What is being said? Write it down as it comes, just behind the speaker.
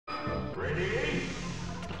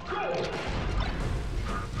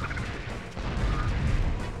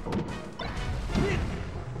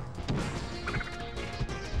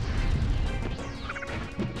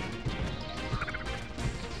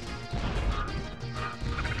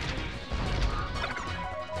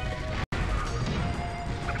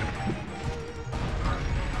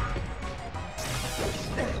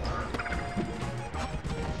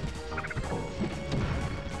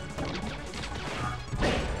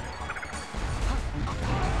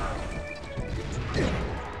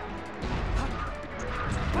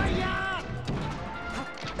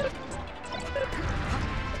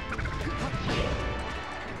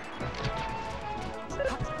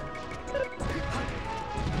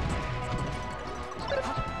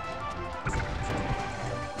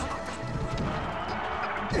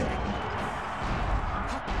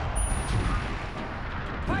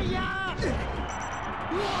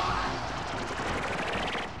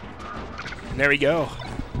And there we go.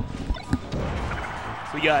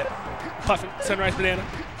 So we got Puffin, Sunrisebanana,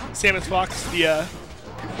 Samus Fox,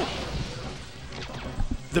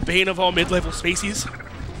 the bane of all mid-level species,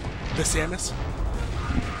 the Samus.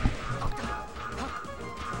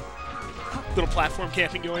 Little platform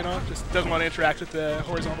camping going on. Just doesn't want to interact with the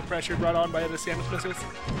horizontal pressure brought on by the Samus missiles.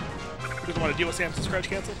 Doesn't want to deal with Samus's crouch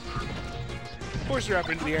cancel. Forces her up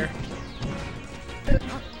into the air. And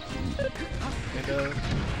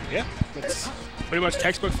yeah, that's pretty much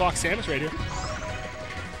textbook Fox Samus right here.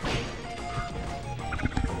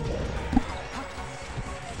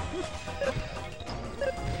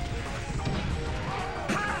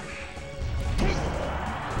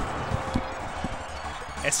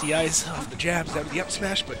 SEI's off the jabs out of the up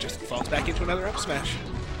smash, but just falls back into another up smash.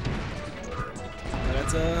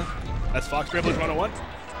 And that's Fox Privilege 101.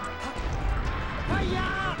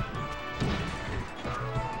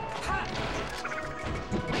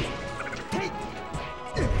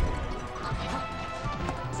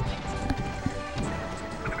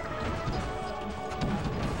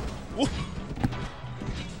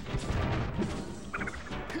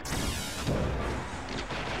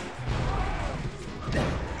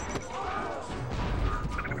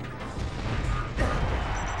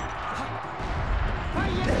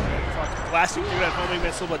 Blasting through that homing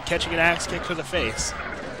missile, but catching an axe kick to the face.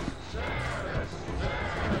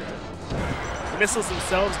 The missiles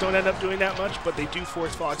themselves don't end up doing that much, but they do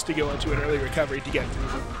force Fox to go into an early recovery to get through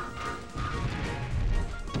them.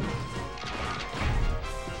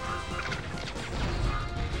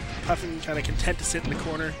 Puffin kind of content to sit in the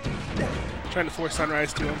corner, trying to force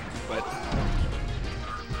Sunrise to him, but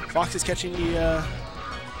Fox is catching the,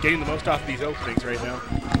 getting the most off of these openings right now.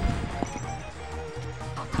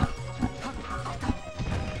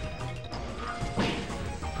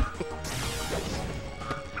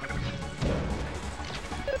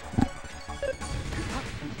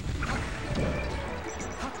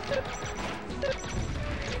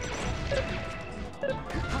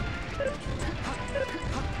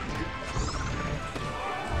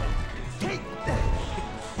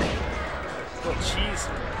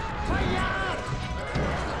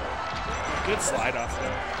 Good slide off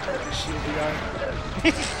there. The shield guy.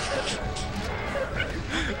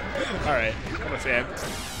 Alright, I'm a fan.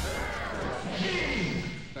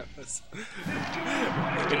 That was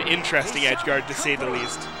an interesting edge guard to say the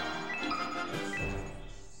least.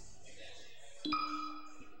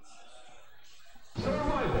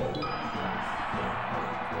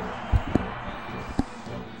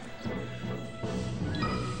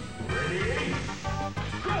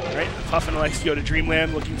 Puffin likes to go to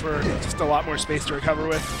Dreamland, looking for just a lot more space to recover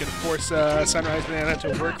with. Gonna force Sunrisebanana to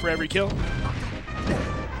work for every kill.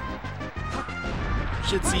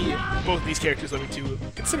 Should see both of these characters living to a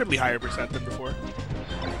considerably higher percent than before.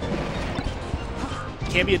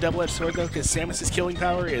 Can be a double-edged sword though, because Samus's killing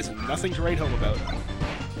power is nothing to write home about.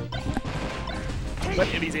 But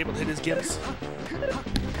if he's able to hit his gimps,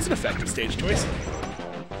 it's an effective stage choice.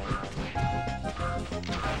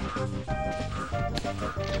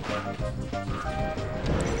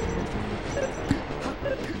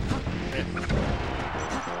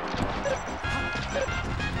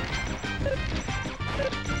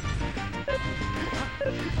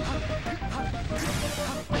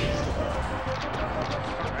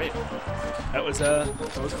 Alright. That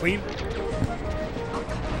was clean.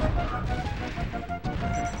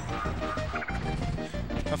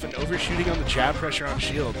 Puffin overshooting on the jab pressure on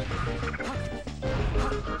shield.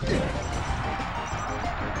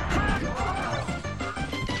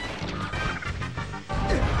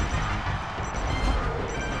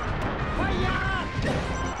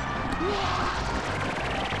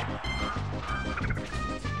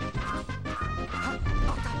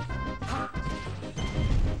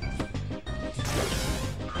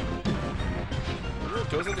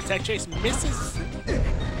 goes into tech chase, misses. I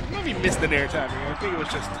don't know if he missed the nair timing. I think it was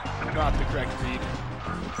just not the correct read.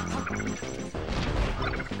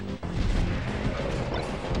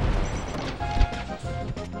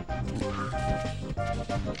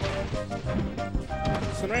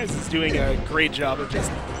 Sunrise is doing a great job of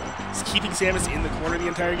just keeping Samus in the corner the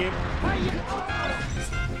entire game.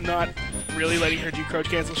 Not really letting her do crouch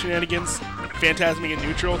cancel shenanigans. Phantasming in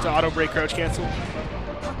neutral to auto break crouch cancel.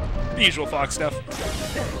 The usual Fox stuff.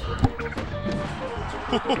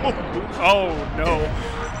 Oh no.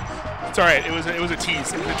 It's alright, it was a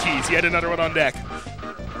tease. It was a tease. He had another one on deck.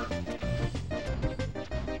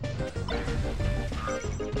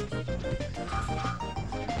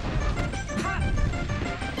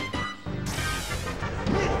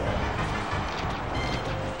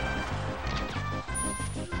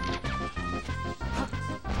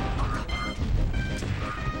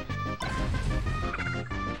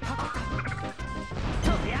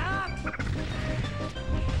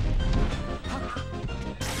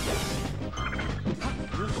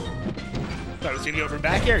 Thought it was going to go for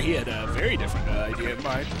back air. He had a very different idea in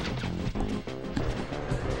mind.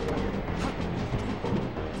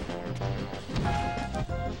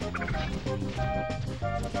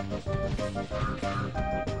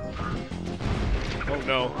 Oh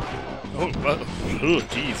no. Oh,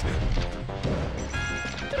 jeez.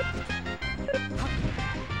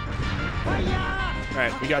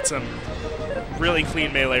 Alright, we got some really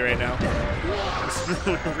clean melee right now.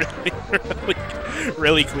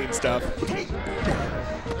 really clean stuff.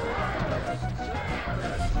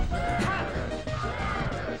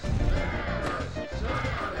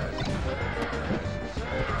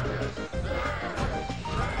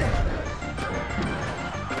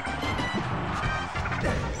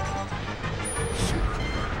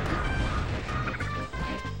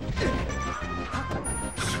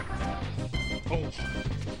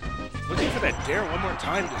 Looking for that dare one more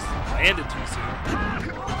time, just landed too soon.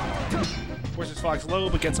 Forces Fox low,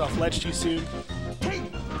 but gets off ledge too soon.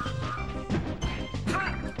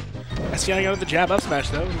 SDI out of the jab up smash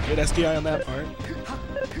though. Good SDI on that part.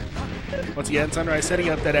 Once again, Sunrise setting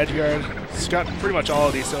up that edge guard. He's got pretty much all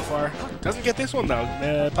of these so far. Doesn't get this one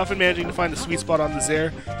though. Puffin managing to find the sweet spot on the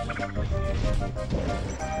Zair.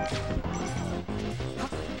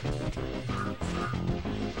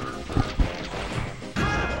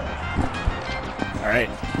 Alright,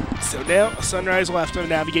 so now Sunrise will have to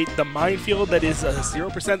navigate the minefield that is a 0%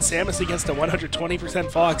 Samus against a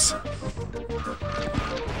 120% Fox.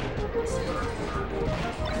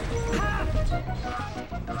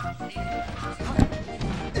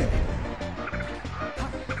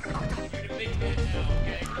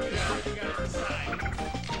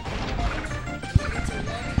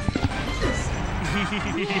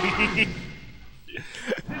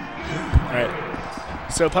 Alright.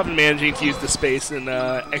 So Puffin managing to use the space and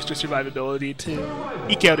extra survivability to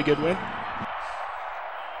eke out a good win.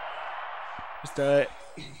 Just,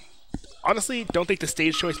 honestly, don't think the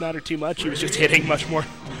stage choice mattered too much. He was just hitting much more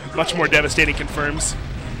devastating confirms.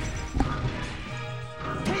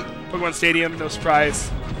 Pokemon Stadium, no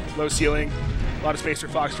surprise, low ceiling, a lot of space for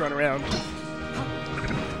Fox to run around,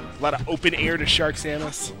 a lot of open air to Shark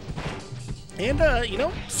Samus, and you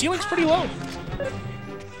know, ceiling's pretty low.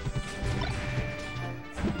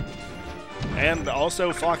 And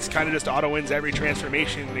also, Fox kind of just auto-wins every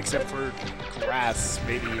transformation except for grass,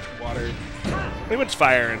 maybe water. Pretty much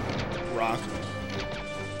fire and rock.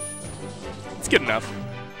 It's good enough.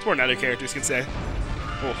 It's more than other characters can say.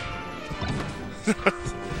 Oh.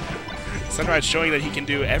 Sunrise showing that he can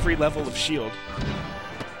do every level of shield.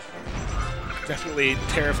 Definitely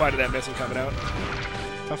terrified of that missile coming out.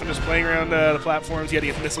 Puffin just playing around the platforms, yet he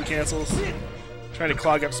gets missile cancels. Trying to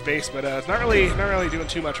clog up space, but it's not really doing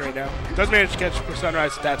too much right now. Does manage to catch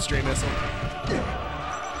Sunrise with that stray missile.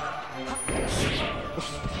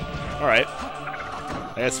 All right.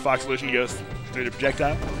 I guess Fox Illusion goes through the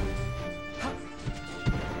projectile.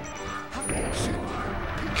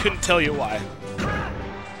 Couldn't tell you why.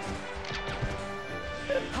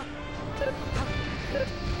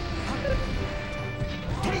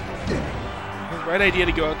 Right idea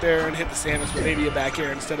to go out there and hit the Samus with maybe a back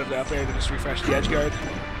air instead of the up air to just refresh the edge guard.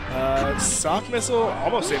 Soft missile,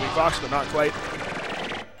 almost saving Fox, but not quite.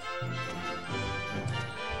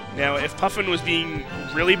 Now, if Puffin was being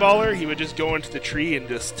really baller, he would just go into the tree and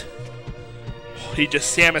he'd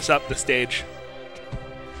just Samus up the stage.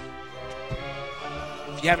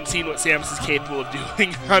 If you haven't seen what Samus is capable of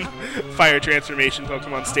doing on Fire Transformation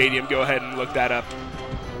Pokemon Stadium, go ahead and look that up.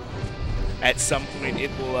 At some point,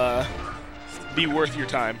 it will be worth your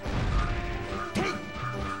time.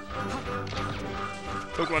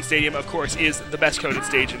 Pokemon Stadium, of course, is the best coded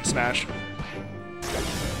stage in Smash.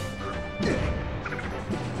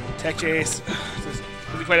 Tech Chase.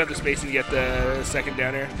 Doesn't quite have the spacing to get the second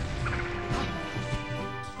down air.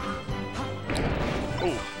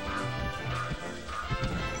 Oh.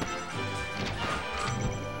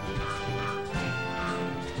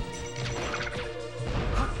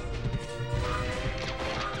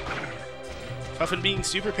 Puffin being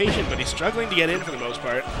super patient, but he's struggling to get in for the most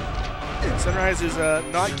part. Sunrise is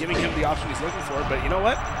not giving him the option he's looking for, but you know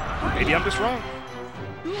what? Maybe I'm just wrong.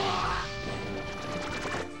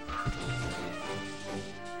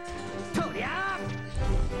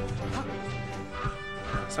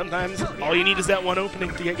 Sometimes all you need is that one opening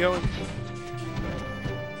to get going.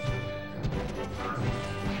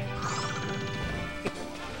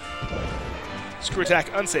 Screw attack,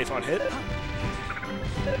 unsafe on hit.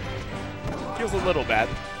 Feels a little bad.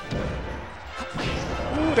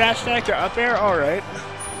 Ooh, dash attack to up air? Alright.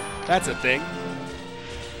 That's a thing.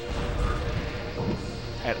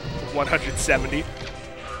 At 170.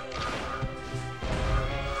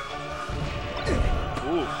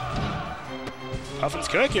 Ooh. Puffin's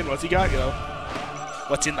cooking. What's he got, yo?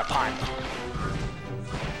 What's in the pot?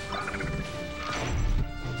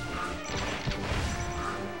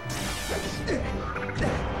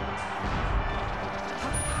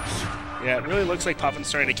 Yeah, it really looks like Puffin's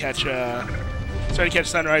starting to catch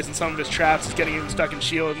Sunrise in some of his traps. He's getting him stuck in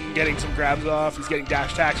shield and getting some grabs off. He's getting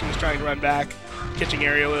dash attacks and he's trying to run back, catching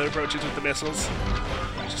aerial approaches with the missiles.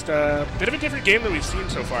 Just a bit of a different game than we've seen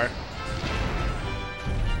so far.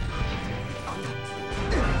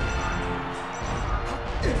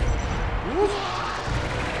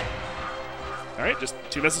 Alright, just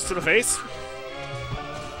 2 missiles to the face.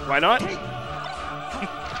 Why not?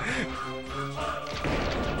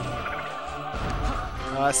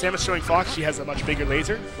 Samus showing Fox she has a much bigger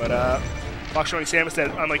laser, but Fox showing Samus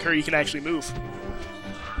that, unlike her, you can actually move.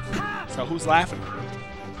 So who's laughing?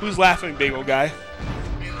 Who's laughing, big old guy?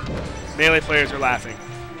 Melee players are laughing.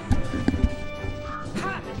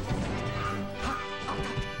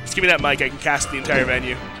 Just give me that mic, I can cast the entire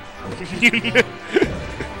venue.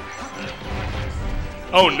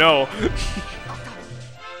 Oh no.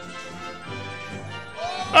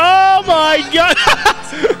 Oh my god!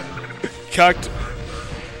 Cucked.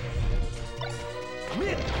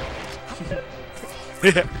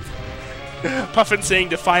 Puffin saying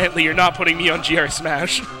defiantly, "You're not putting me on GR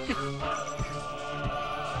Smash."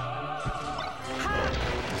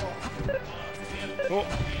 Oh.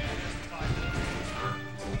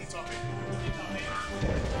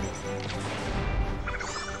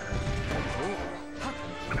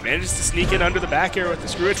 Manages to sneak in under the back air with the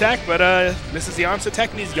screw attack, but misses the onset tech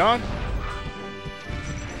and he's gone.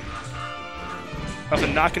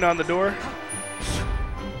 Puffin knocking on the door.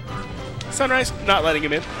 Sunrise not letting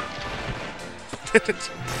him in.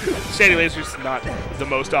 Shady Laser's not the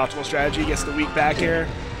most optimal strategy. Gets the weak back air.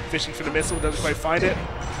 Fishing for the missile, doesn't quite find it.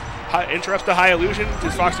 Interrupts the high illusion.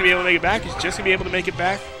 Is Fox going to be able to make it back? He's just going to be able to make it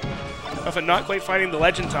back. Puffin not quite finding the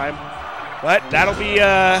legend time. But that'll be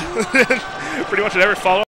pretty much whatever follow.